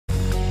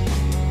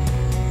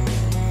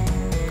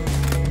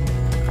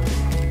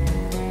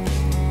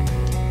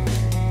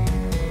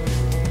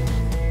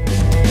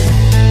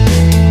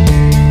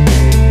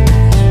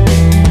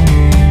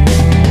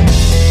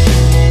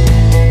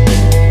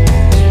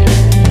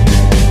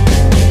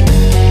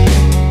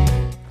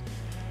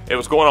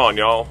what's going on,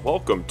 y'all?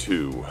 Welcome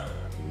to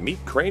Meat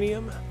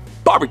Cranium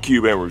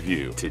Barbecue and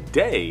Review.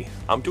 Today,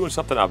 I'm doing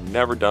something I've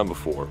never done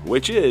before,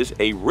 which is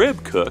a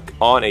rib cook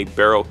on a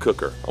barrel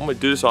cooker. I'm gonna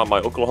do this on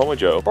my Oklahoma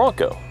Joe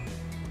Bronco.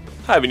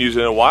 I haven't used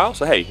it in a while,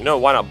 so hey, you know,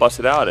 why not bust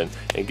it out and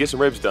get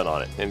some ribs done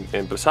on it?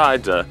 And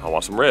besides, I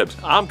want some ribs.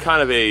 I'm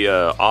kind of a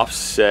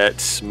offset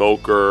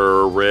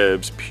smoker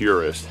ribs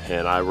purist,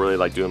 and I really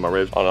like doing my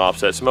ribs on an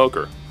offset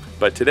smoker.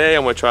 But today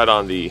I'm gonna try it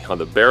on the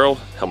barrel.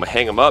 I'm gonna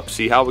hang them up,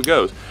 see how it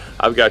goes.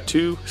 I've got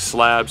 2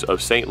 slabs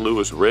of St.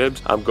 Louis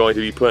ribs. I'm going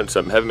to be putting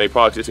some Heaven Made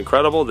Products It's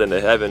Incredible, then the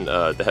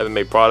Heaven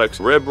Made Products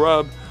rib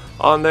rub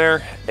on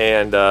there,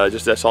 and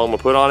just that's all I'm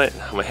gonna put on it.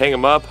 I'm gonna hang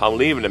them up. I'm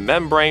leaving the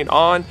membrane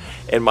on,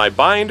 and my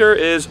binder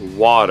is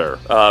water.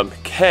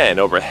 Ken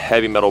over at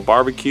Heavy Metal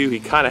Barbecue,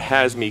 he kind of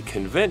has me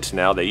convinced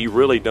now that you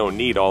really don't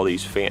need all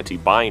these fancy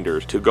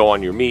binders to go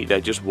on your meat,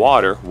 that just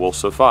water will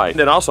suffice. And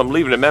then also I'm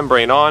leaving the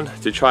membrane on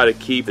to try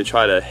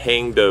to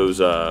hang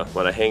those,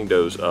 when I hang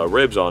those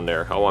ribs on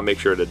there, I wanna make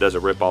sure that it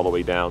doesn't rip all the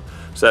way down.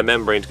 So that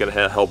membrane's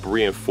gonna help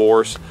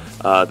reinforce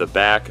the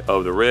back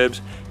of the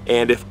ribs.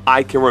 And if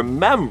I can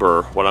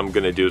remember, what I'm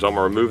gonna do is I'm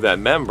gonna remove that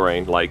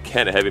membrane like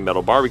Ken at Heavy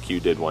Metal Barbecue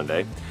did one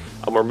day.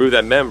 I'm gonna remove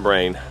that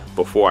membrane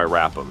before I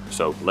wrap them.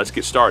 So let's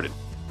get started.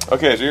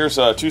 Okay, so here's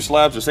 2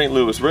 slabs of St.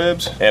 Louis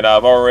ribs, and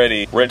I've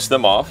already rinsed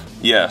them off.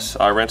 Yes,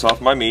 I rinse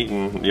off my meat,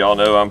 and y'all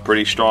know I'm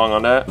pretty strong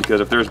on that, because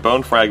if there's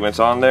bone fragments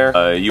on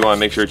there, you wanna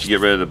make sure that you get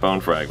rid of the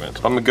bone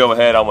fragments. I'm gonna go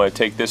ahead, I'm gonna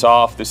take this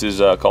off. This is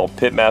called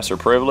Pitmaster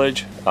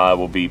Privilege. I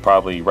will be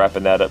probably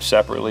wrapping that up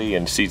separately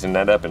and seasoning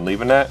that up and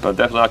leaving that, but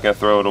definitely not gonna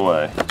throw it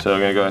away. So I'm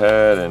gonna go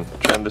ahead and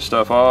trim this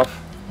stuff off.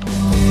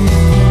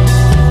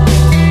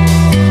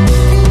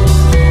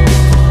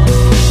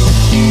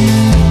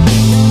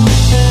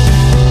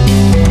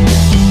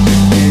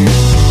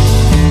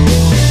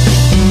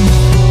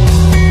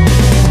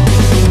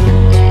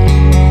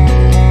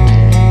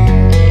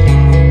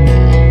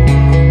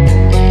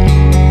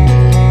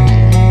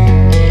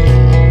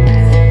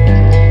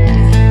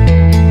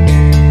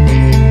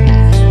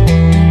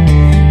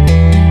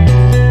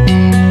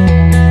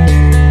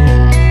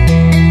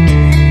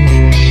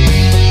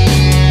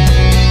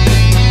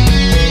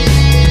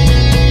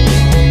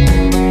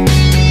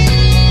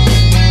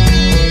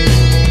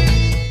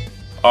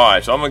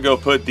 Alright, so I'm gonna go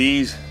put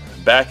these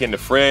back in the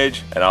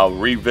fridge, and I'll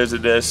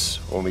revisit this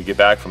when we get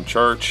back from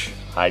church.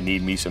 I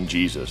need me some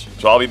Jesus.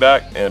 So I'll be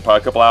back in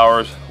probably a couple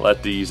hours,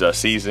 let these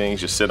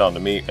seasonings just sit on the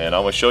meat, and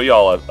I'm gonna show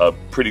y'all a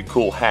pretty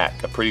cool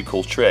hack, a pretty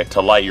cool trick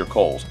to light your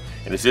coals.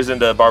 And this isn't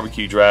the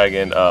Barbecue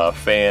Dragon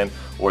fan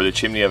or the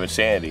Chimney of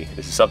Insanity.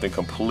 This is something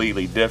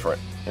completely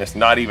different. And it's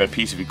not even a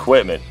piece of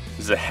equipment.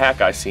 This is a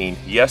hack I seen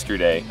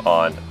yesterday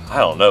on, I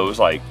don't know, it was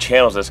like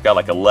channels that's got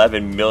like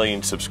 11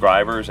 million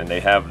subscribers, and they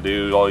have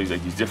all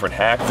these different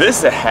hacks. This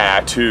is a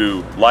hack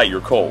to light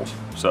your coals.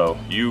 So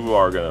you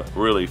are gonna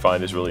really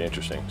find this really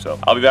interesting. So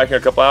I'll be back here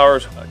in a couple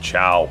hours.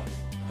 Ciao.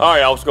 All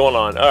right, what's going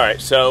on? All right,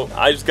 so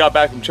I just got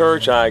back from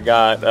church. I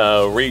got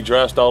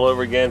redressed all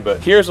over again,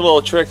 but here's a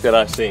little trick that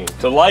I've seen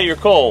to light your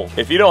coal.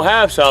 If you don't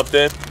have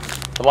something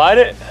to light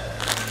it,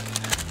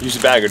 use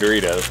a bag of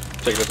Doritos.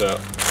 Check this out.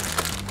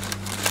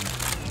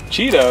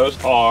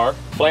 Cheetos are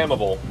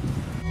flammable.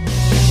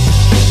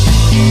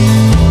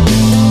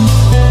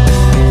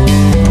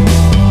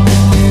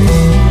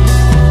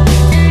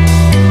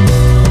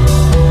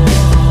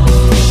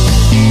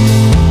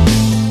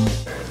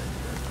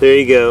 There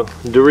you go,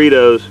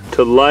 Doritos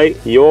to light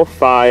your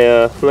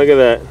fire. Look at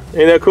that,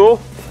 ain't that cool?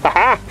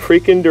 Haha,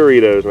 freaking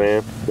Doritos,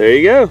 man. There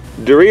you go,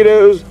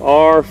 Doritos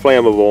are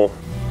flammable.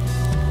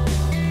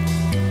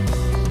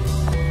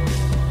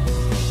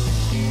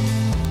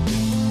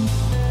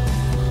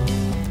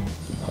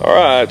 All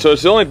right, so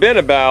it's only been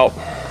about,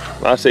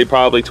 I'd say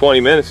probably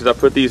 20 minutes since I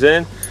put these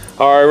in.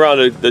 All right,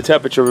 around the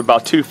temperature of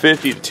about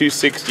 250 to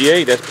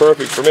 268, that's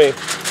perfect for me.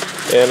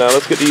 And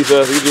let's get these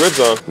ribs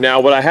on.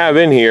 Now, what I have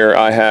in here,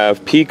 I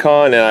have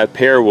pecan and I have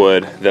pear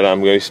wood that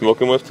I'm going to be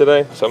smoking with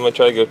today. So I'm going to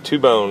try to go 2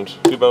 bones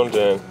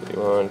in.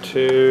 1,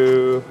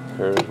 2,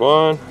 there's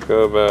 1.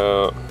 Go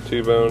about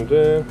 2 bones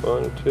in,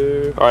 1,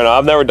 2. All right, now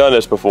I've never done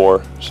this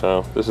before,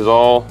 so this is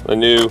all a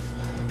new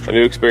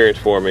experience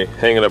for me,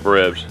 hanging up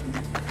ribs.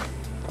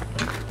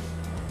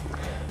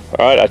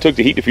 All right, I took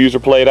the heat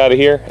diffuser plate out of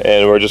here,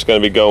 and we're just going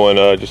to be going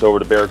just over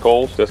the bare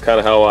coals. That's kind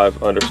of how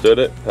I've understood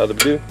it, how to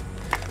do.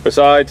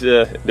 Besides,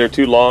 they're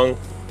too long.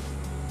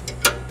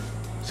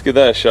 Let's give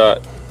that a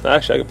shot.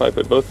 Actually, I could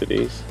probably put both of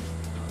these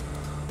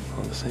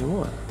on the same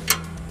one.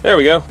 There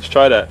we go. Let's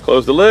try that.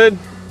 Close the lid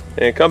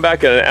and come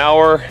back in an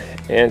hour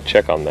and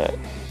check on that.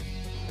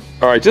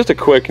 All right, just a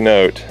quick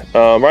note.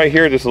 Right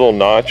here, this little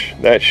notch,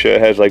 that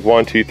has like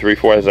 1, 2, 3,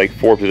 4, has like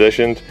 4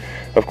 positions.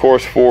 Of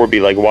course, 4 would be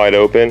like wide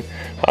open.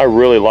 I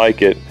really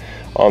like it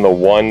on the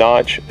 1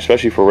 notch,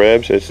 especially for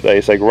ribs. It's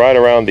like right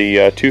around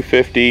the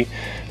 250,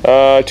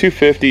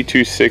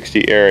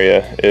 260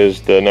 area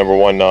is the number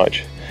 1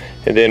 notch.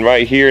 And then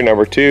right here,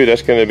 number 2,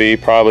 that's going to be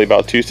probably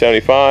about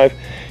 275.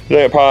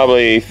 You're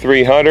probably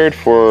 300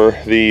 for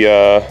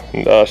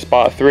the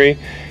spot 3.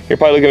 You're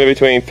probably looking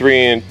at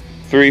between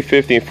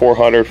 350 and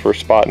 400 for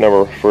spot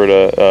number for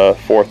the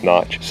fourth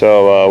notch.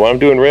 So when I'm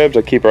doing ribs,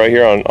 I keep it right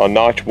here on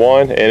notch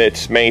 1, and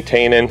it's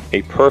maintaining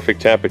a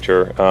perfect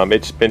temperature.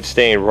 It's been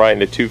staying right in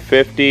the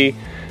 250,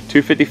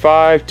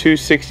 255,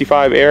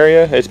 265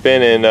 area. It's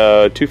been in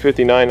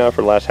 259 now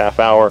for the last half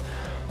hour.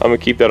 I'm gonna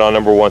keep that on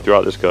number 1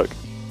 throughout this cook.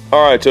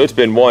 All right, so it's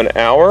been 1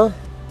 hour,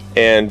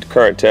 and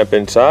current temp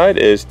inside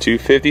is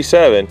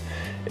 257.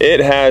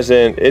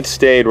 It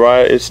stayed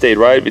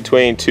right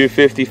between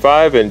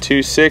 255 and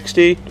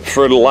 260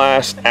 for the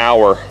last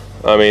hour.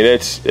 I mean,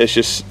 it's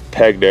just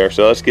pegged there.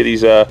 So let's get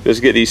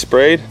these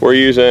sprayed. We're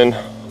using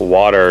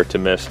water to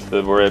mist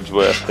the ribs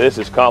with. This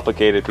is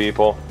complicated,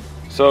 people.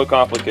 So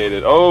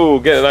complicated. Oh,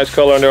 getting a nice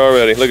color on there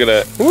already. Look at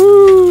that.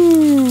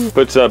 Woo!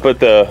 Put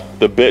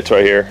the bits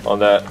right here on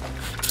that.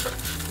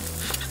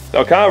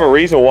 Now, kind of a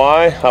reason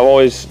why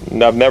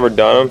I've never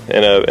done them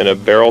in a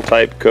barrel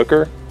type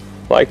cooker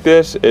like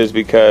this is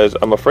because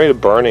I'm afraid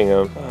of burning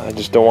them. I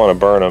just don't want to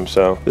burn them.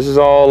 So this is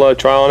all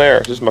trial and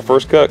error. This is my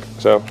first cook.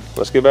 So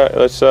let's get back.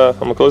 I'm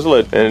gonna close the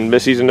lid and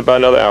miss these in about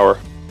another hour.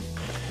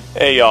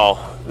 Hey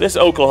y'all, this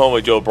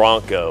Oklahoma Joe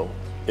Bronco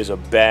is a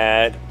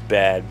bad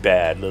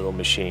little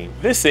machine.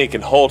 This thing can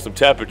hold some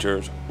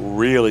temperatures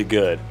really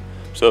good.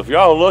 So if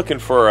y'all are looking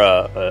for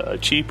a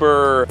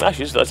cheaper,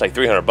 actually that's like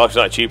 300 bucks,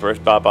 not cheaper, it's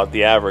about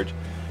the average.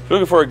 If you're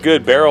looking for a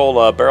good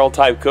barrel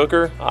type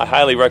cooker, I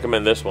highly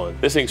recommend this one.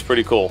 This thing's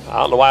pretty cool. I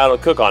don't know why I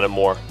don't cook on it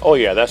more. Oh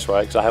yeah, that's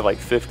right, because I have like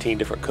 15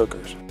 different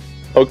cookers.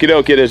 Okie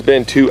doke, it has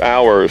been 2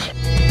 hours.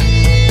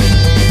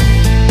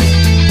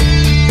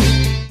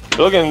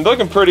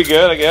 Looking pretty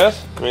good, I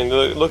guess. I mean,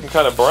 looking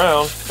kind of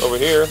brown over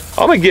here.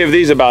 I'm gonna give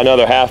these about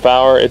another half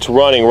hour. It's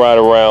running right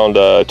around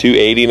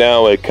 280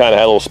 now. It kind of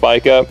had a little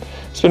spike up.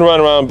 It's been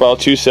running around about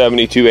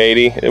 270,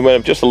 280. It went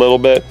up just a little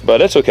bit, but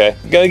it's okay.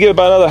 Gonna give it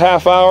about another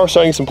half hour,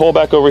 so I can some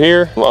pullback over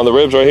here on the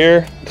ribs right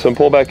here. Some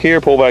pullback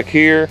here,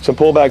 some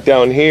pullback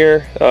down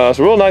here. It's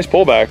a real nice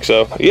pullback.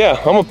 So yeah,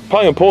 I'm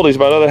probably gonna pull these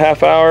about another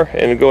half hour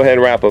and go ahead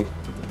and wrap them.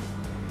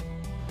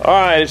 All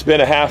right, it's been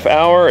a half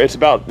hour. It's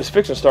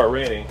fixing to start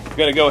raining. I'm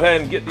gonna go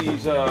ahead and get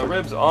these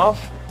ribs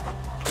off.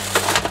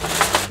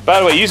 By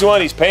the way, using one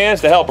of these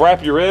pans to help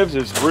wrap your ribs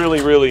is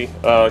really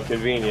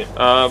convenient.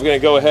 I'm gonna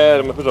go ahead,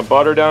 I'm gonna put some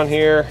butter down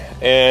here,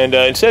 and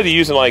instead of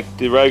using like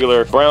the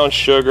regular brown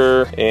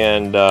sugar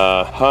and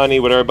honey,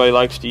 what everybody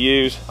likes to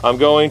use, I'm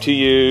going to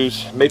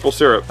use maple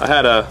syrup. I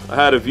had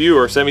a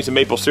viewer send me some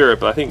maple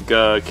syrup. I think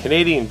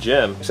Canadian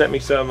Jim sent me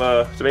some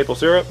maple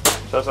syrup.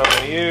 So that's what I'm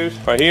gonna use.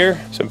 Right here,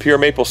 some pure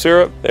maple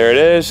syrup. There it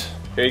is.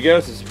 Here you go,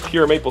 this is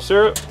pure maple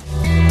syrup.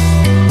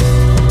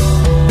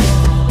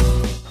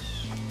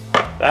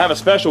 I have a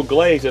special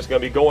glaze that's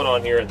going to be going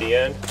on here at the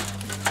end.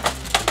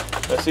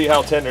 Let's see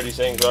how tender these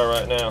things are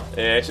right now.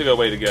 Yeah, it's a good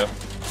way to go.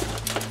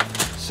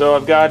 So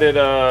I've got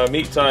it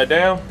meat side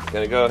down.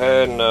 Gonna go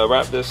ahead and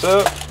wrap this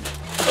up.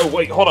 Oh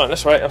wait, hold on,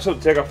 that's right. I'm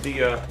supposed to take off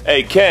the,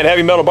 Hey Ken,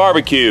 Heavy Metal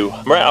Barbecue.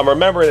 I'm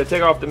remembering to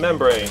take off the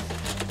membrane.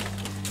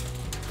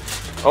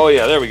 Oh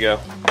yeah, there we go.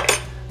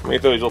 Let me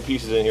throw these little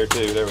pieces in here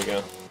too, there we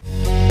go.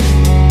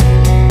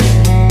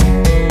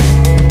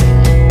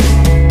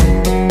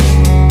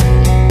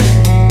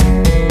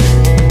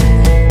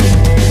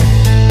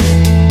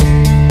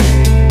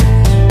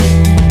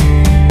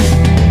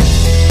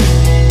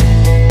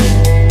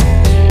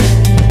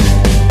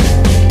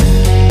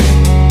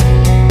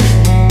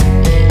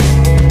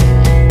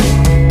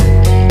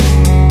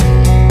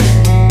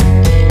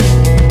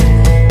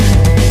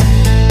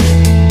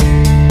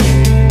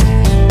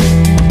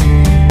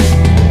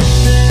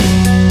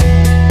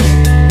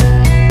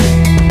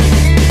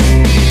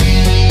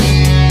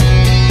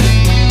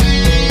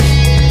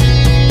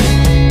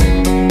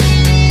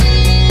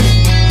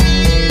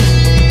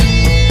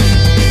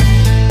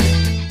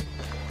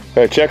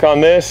 Check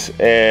on this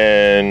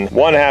in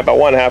about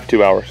 1.5 to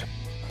 2 hours.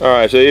 All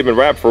right, so you've been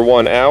wrapped for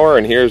 1 hour,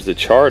 and here's the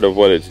chart of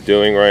what it's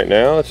doing right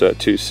now. It's at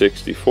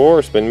 264.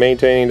 It's been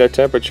maintaining that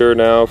temperature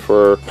now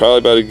for probably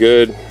about a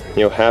good,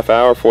 half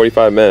hour,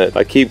 45 minutes.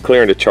 I keep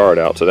clearing the chart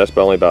out, so that's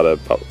only about a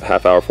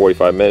half hour,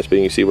 45 minutes, but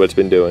you can see what it's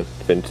been doing.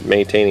 It's been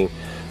maintaining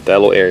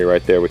that little area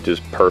right there, which is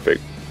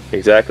perfect.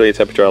 Exactly the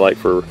temperature I like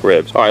for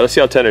ribs. All right, let's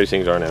see how tender these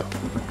things are now.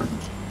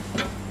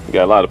 We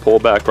got a lot of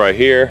pullback right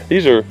here.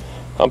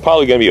 I'm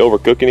probably going to be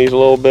overcooking these a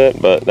little bit,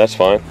 but that's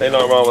fine. Ain't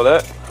nothing wrong with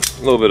that.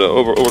 A little bit of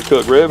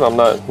overcooked rib. I'm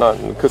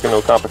not cooking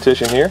no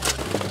competition here.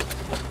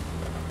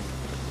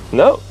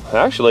 No,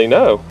 actually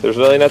no. There's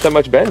really not that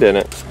much bend in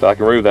it. So I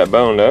can remove that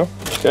bone though.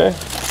 Okay.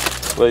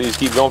 Let these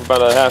keep going for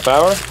about a half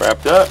hour.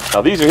 Wrapped up.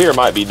 Now these are here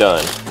might be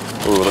done.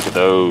 Ooh, look at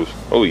those.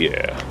 Oh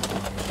yeah.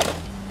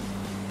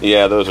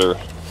 Yeah, those are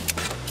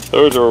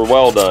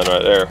well done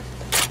right there.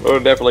 Those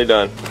are definitely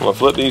done. I'm gonna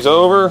flip these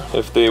over.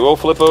 If they will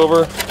flip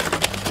over.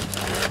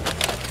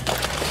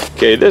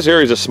 Okay, this here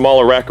is a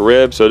smaller rack of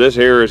ribs, so this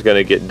here is going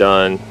to get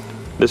done.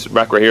 This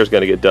rack right here is going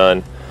to get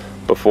done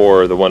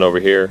before the one over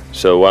here.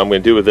 So what I'm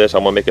going to do with this,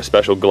 I'm going to make a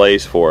special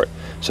glaze for it.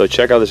 So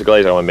check out this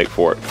glaze I want to make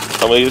for it.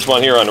 I'm going to leave this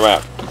one here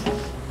unwrapped.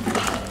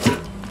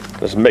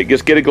 Let's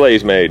get a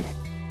glaze made.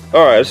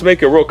 All right, let's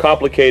make a real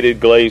complicated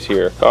glaze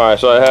here. All right,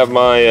 so I have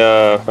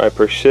my my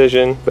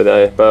precision, but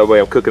by the way,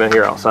 I'm cooking it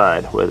here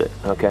outside with it.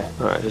 Okay.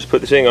 All right, just put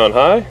this thing on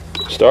high.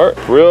 Start.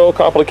 Real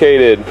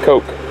complicated.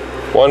 Coke.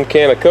 1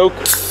 can of Coke.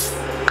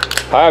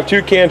 I have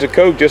 2 cans of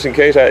Coke just in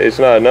case it's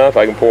not enough.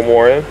 I can pour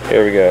more in.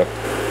 Here we go.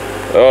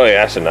 Oh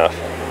yeah, that's enough.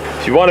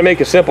 If you want to make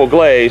a simple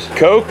glaze,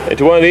 Coke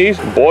into one of these,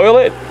 boil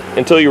it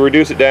until you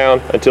reduce it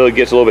down until it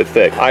gets a little bit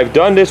thick. I've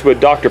done this with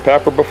Dr.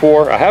 Pepper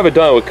before. I haven't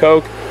done it with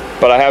Coke,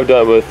 but I have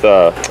done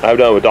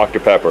it with Dr.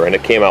 Pepper, and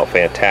it came out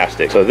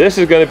fantastic. So this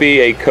is going to be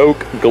a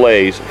Coke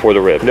glaze for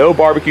the rib. No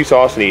barbecue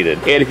sauce needed.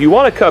 And if you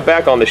want to cut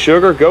back on the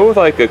sugar, go with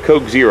like a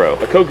Coke Zero.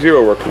 A Coke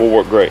Zero will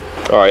work great.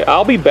 All right,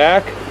 I'll be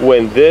back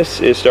when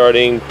this is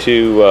starting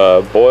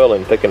to boil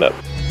and thicken up.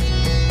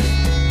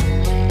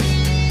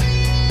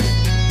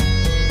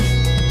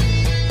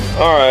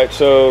 All right,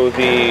 so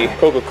the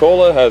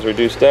Coca-Cola has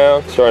reduced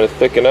down, starting to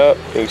thicken up.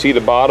 You can see the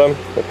bottom,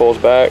 it pulls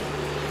back,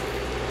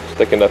 it's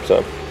thickened up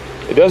some.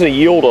 It doesn't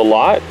yield a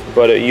lot,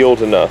 but it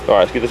yields enough. All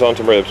right, let's get this on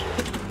some ribs.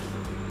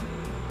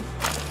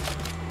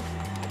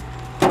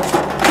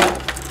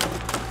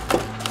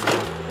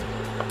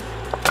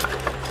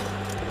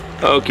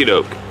 Okie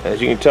doke. As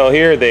you can tell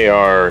here, they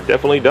are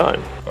definitely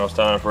done. Now it's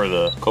time for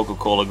the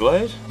Coca-Cola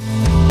glaze.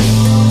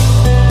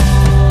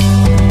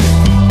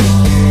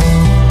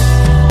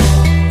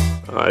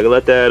 All right,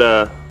 let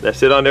that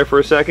sit on there for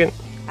a second.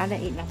 I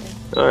didn't eat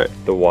nothing. All right,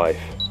 the wife.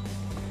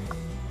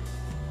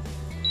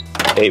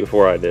 Ate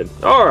before I did.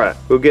 All right,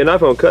 we'll get a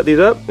knife and cut these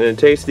up and then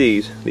taste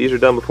these. These are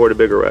done before the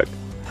bigger rack.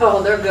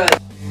 Oh, they're good.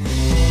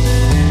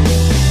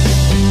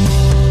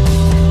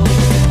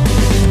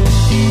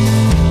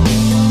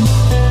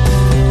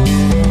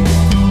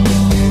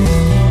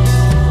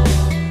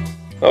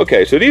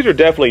 Okay, so these are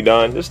definitely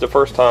done. This is the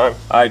first time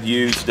I've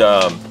used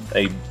a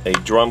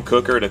drum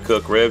cooker to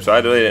cook ribs. I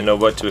really didn't know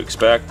what to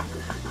expect.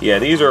 Yeah,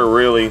 these are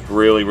really,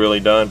 really, really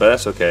done, but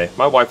that's okay.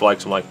 My wife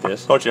likes them like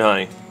this. Don't you,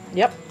 honey?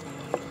 Yep.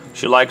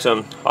 She likes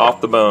them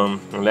off the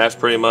bone, and that's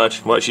pretty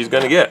much what she's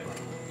gonna get.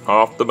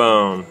 Off the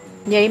bone.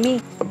 Yay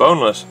me.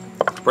 Boneless.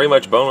 Pretty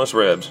much boneless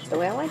ribs. That's the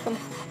way I like them.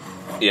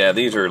 Yeah,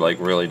 these are like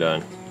really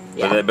done.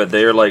 Yeah. But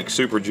they're like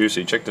super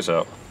juicy. Check this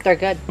out. They're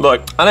good.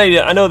 Look,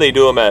 I know they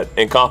do them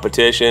in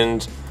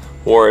competitions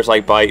where it's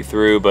like bite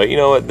through, but you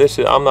know what?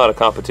 I'm not a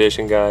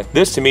competition guy.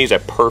 This to me is a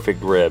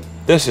perfect rib.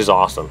 This is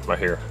awesome right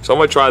here. So I'm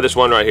gonna try this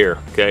one right here,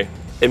 okay?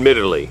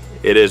 Admittedly,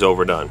 it is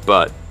overdone,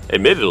 but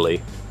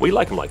admittedly, we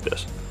like them like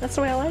this. That's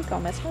the way I like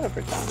them. It's not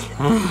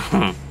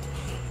overdone.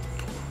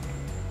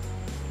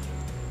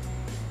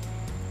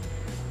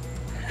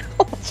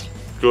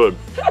 Good.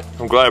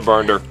 I'm glad I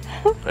burned her.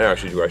 Yeah,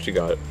 she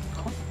got it.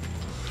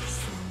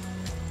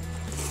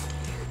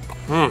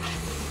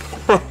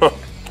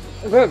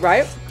 Good,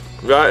 right?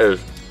 That is.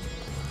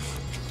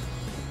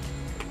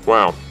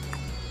 Wow.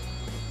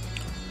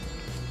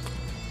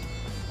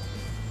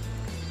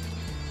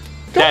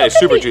 That is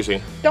super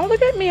juicy. Don't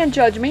look at me and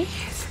judge me.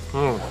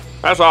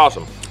 That's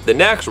awesome. The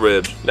next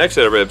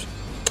set of ribs,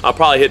 I'll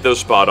probably hit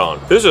those spot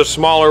on. This is a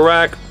smaller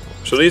rack,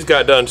 so these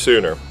got done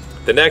sooner.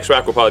 The next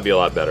rack will probably be a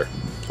lot better.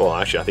 Well,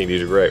 actually, I think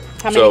these are great.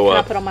 How many can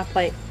I put on my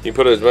plate? You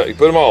put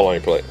them all on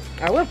your plate.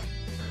 I will.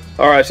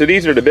 All right, so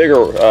these are the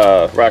bigger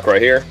rack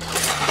right here.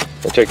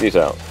 And check these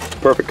out.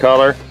 Perfect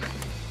color,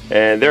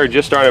 and they're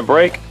just starting to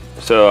break,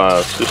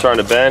 so just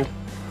starting to bend.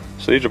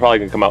 So these are probably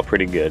gonna come out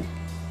pretty good.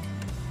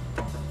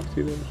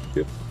 See them?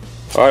 Yep.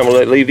 All right, I'm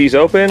gonna leave these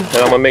open, and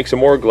I'm gonna make some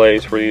more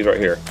glaze for these right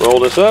here. Roll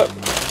this up.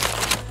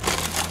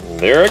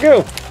 There I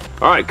go.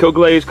 All right, Coke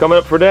glaze coming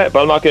up for that,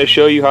 but I'm not gonna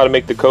show you how to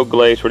make the Coke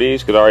glaze for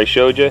these because I already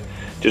showed you.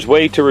 Just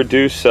wait to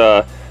reduce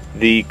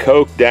the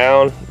Coke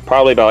down,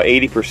 probably about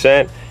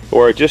 80%,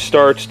 where it just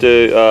starts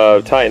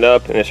to tighten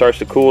up and it starts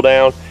to cool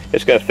down.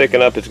 It's going to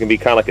thicken up. It's going to be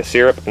kind of like a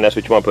syrup, and that's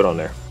what you want to put on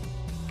there.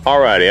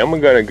 Alrighty, I'm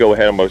going to go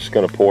ahead. I'm just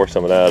going to pour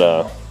some of that.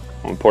 I'm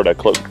going to pour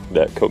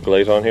that Coke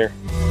glaze on here.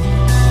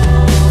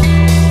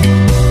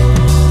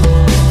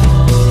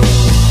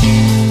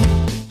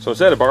 So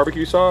instead of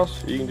barbecue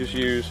sauce, you can just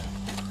use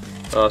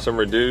some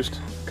reduced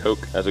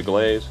Coke as a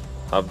glaze.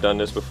 I've done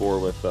this before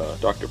with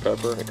Dr.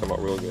 Pepper. They come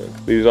out real good.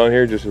 Leave these on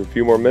here just a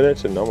few more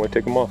minutes, and I'm going to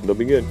take them off. They'll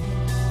be good.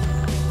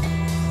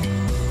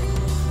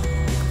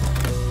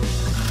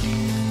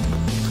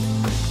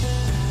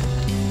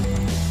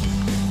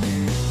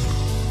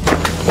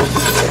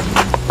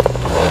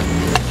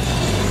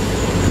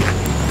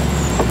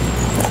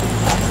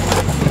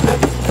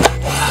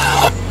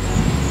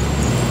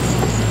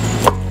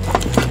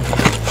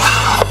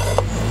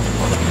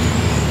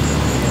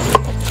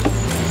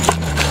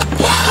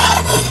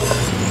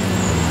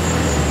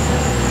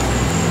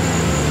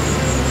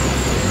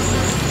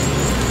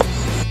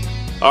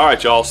 All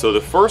right, y'all, so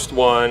the first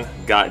one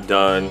got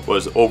done,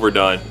 was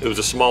overdone. It was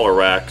a smaller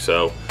rack,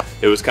 so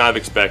it was kind of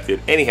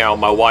expected. Anyhow,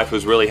 my wife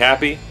was really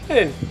happy,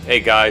 and hey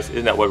guys,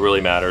 isn't that what really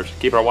matters?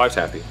 Keep our wives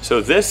happy. So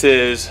this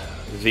is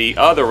the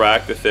other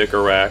rack, the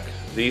thicker rack.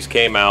 These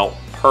came out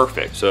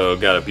perfect. So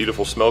got a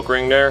beautiful smoke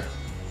ring there.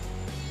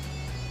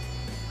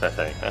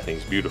 That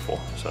thing's beautiful.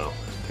 So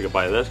take a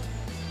bite of this.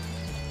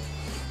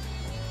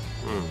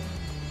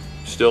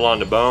 Still on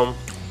the bone.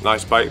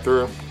 Nice bite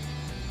through.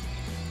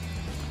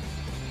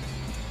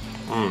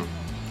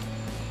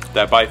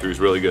 That bite through is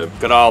really good.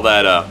 Got all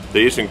that,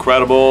 it's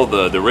incredible,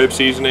 the rib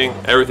seasoning,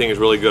 everything is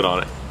really good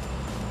on it.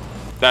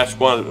 That's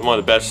one of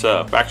the best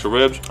backs of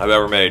ribs I've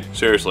ever made.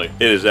 Seriously,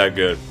 it is that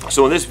good.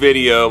 So in this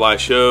video, I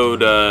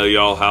showed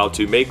y'all how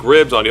to make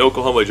ribs on the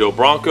Oklahoma Joe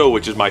Bronco,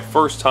 which is my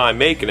first time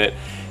making it.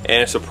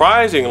 And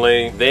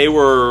surprisingly, they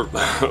were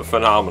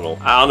phenomenal.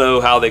 I don't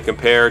know how they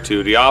compare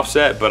to the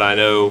offset, but I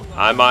know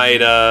I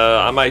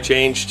might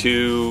change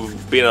to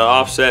being an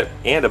offset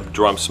and a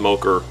drum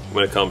smoker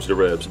when it comes to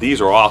ribs.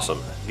 These are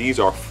awesome. These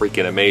are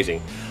freaking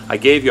amazing. I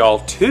gave y'all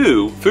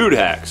 2 food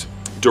hacks: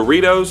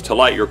 Doritos to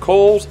light your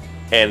coals,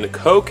 and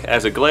Coke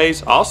as a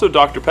glaze. Also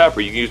Dr.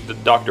 Pepper. You can use the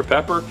Dr.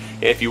 Pepper.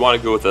 And if you want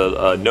to go with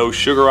a no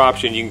sugar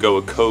option, you can go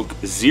with Coke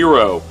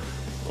Zero,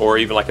 or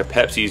even like a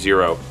Pepsi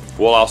Zero.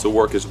 Will also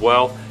work as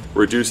well.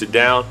 Reduce it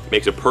down,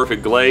 makes a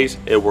perfect glaze.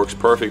 It works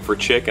perfect for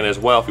chicken as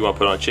well if you want to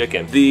put on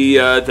chicken.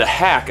 The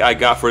hack I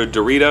got for the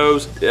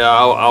Doritos,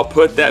 I'll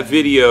put that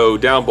video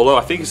down below.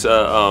 I think it's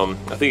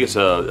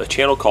a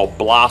channel called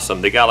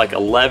Blossom. They got like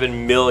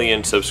 11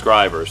 million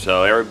subscribers,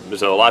 so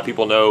a lot of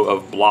people know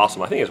of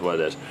Blossom. I think that's what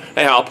it is.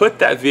 Anyhow, I'll put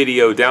that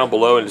video down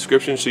below in the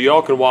description so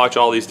y'all can watch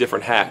all these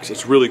different hacks.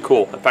 It's really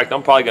cool. In fact,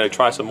 I'm probably going to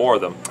try some more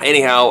of them.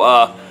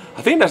 Anyhow,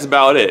 I think that's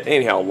about it.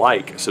 Anyhow,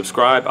 like,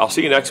 subscribe. I'll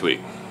see you next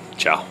week.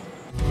 Ciao.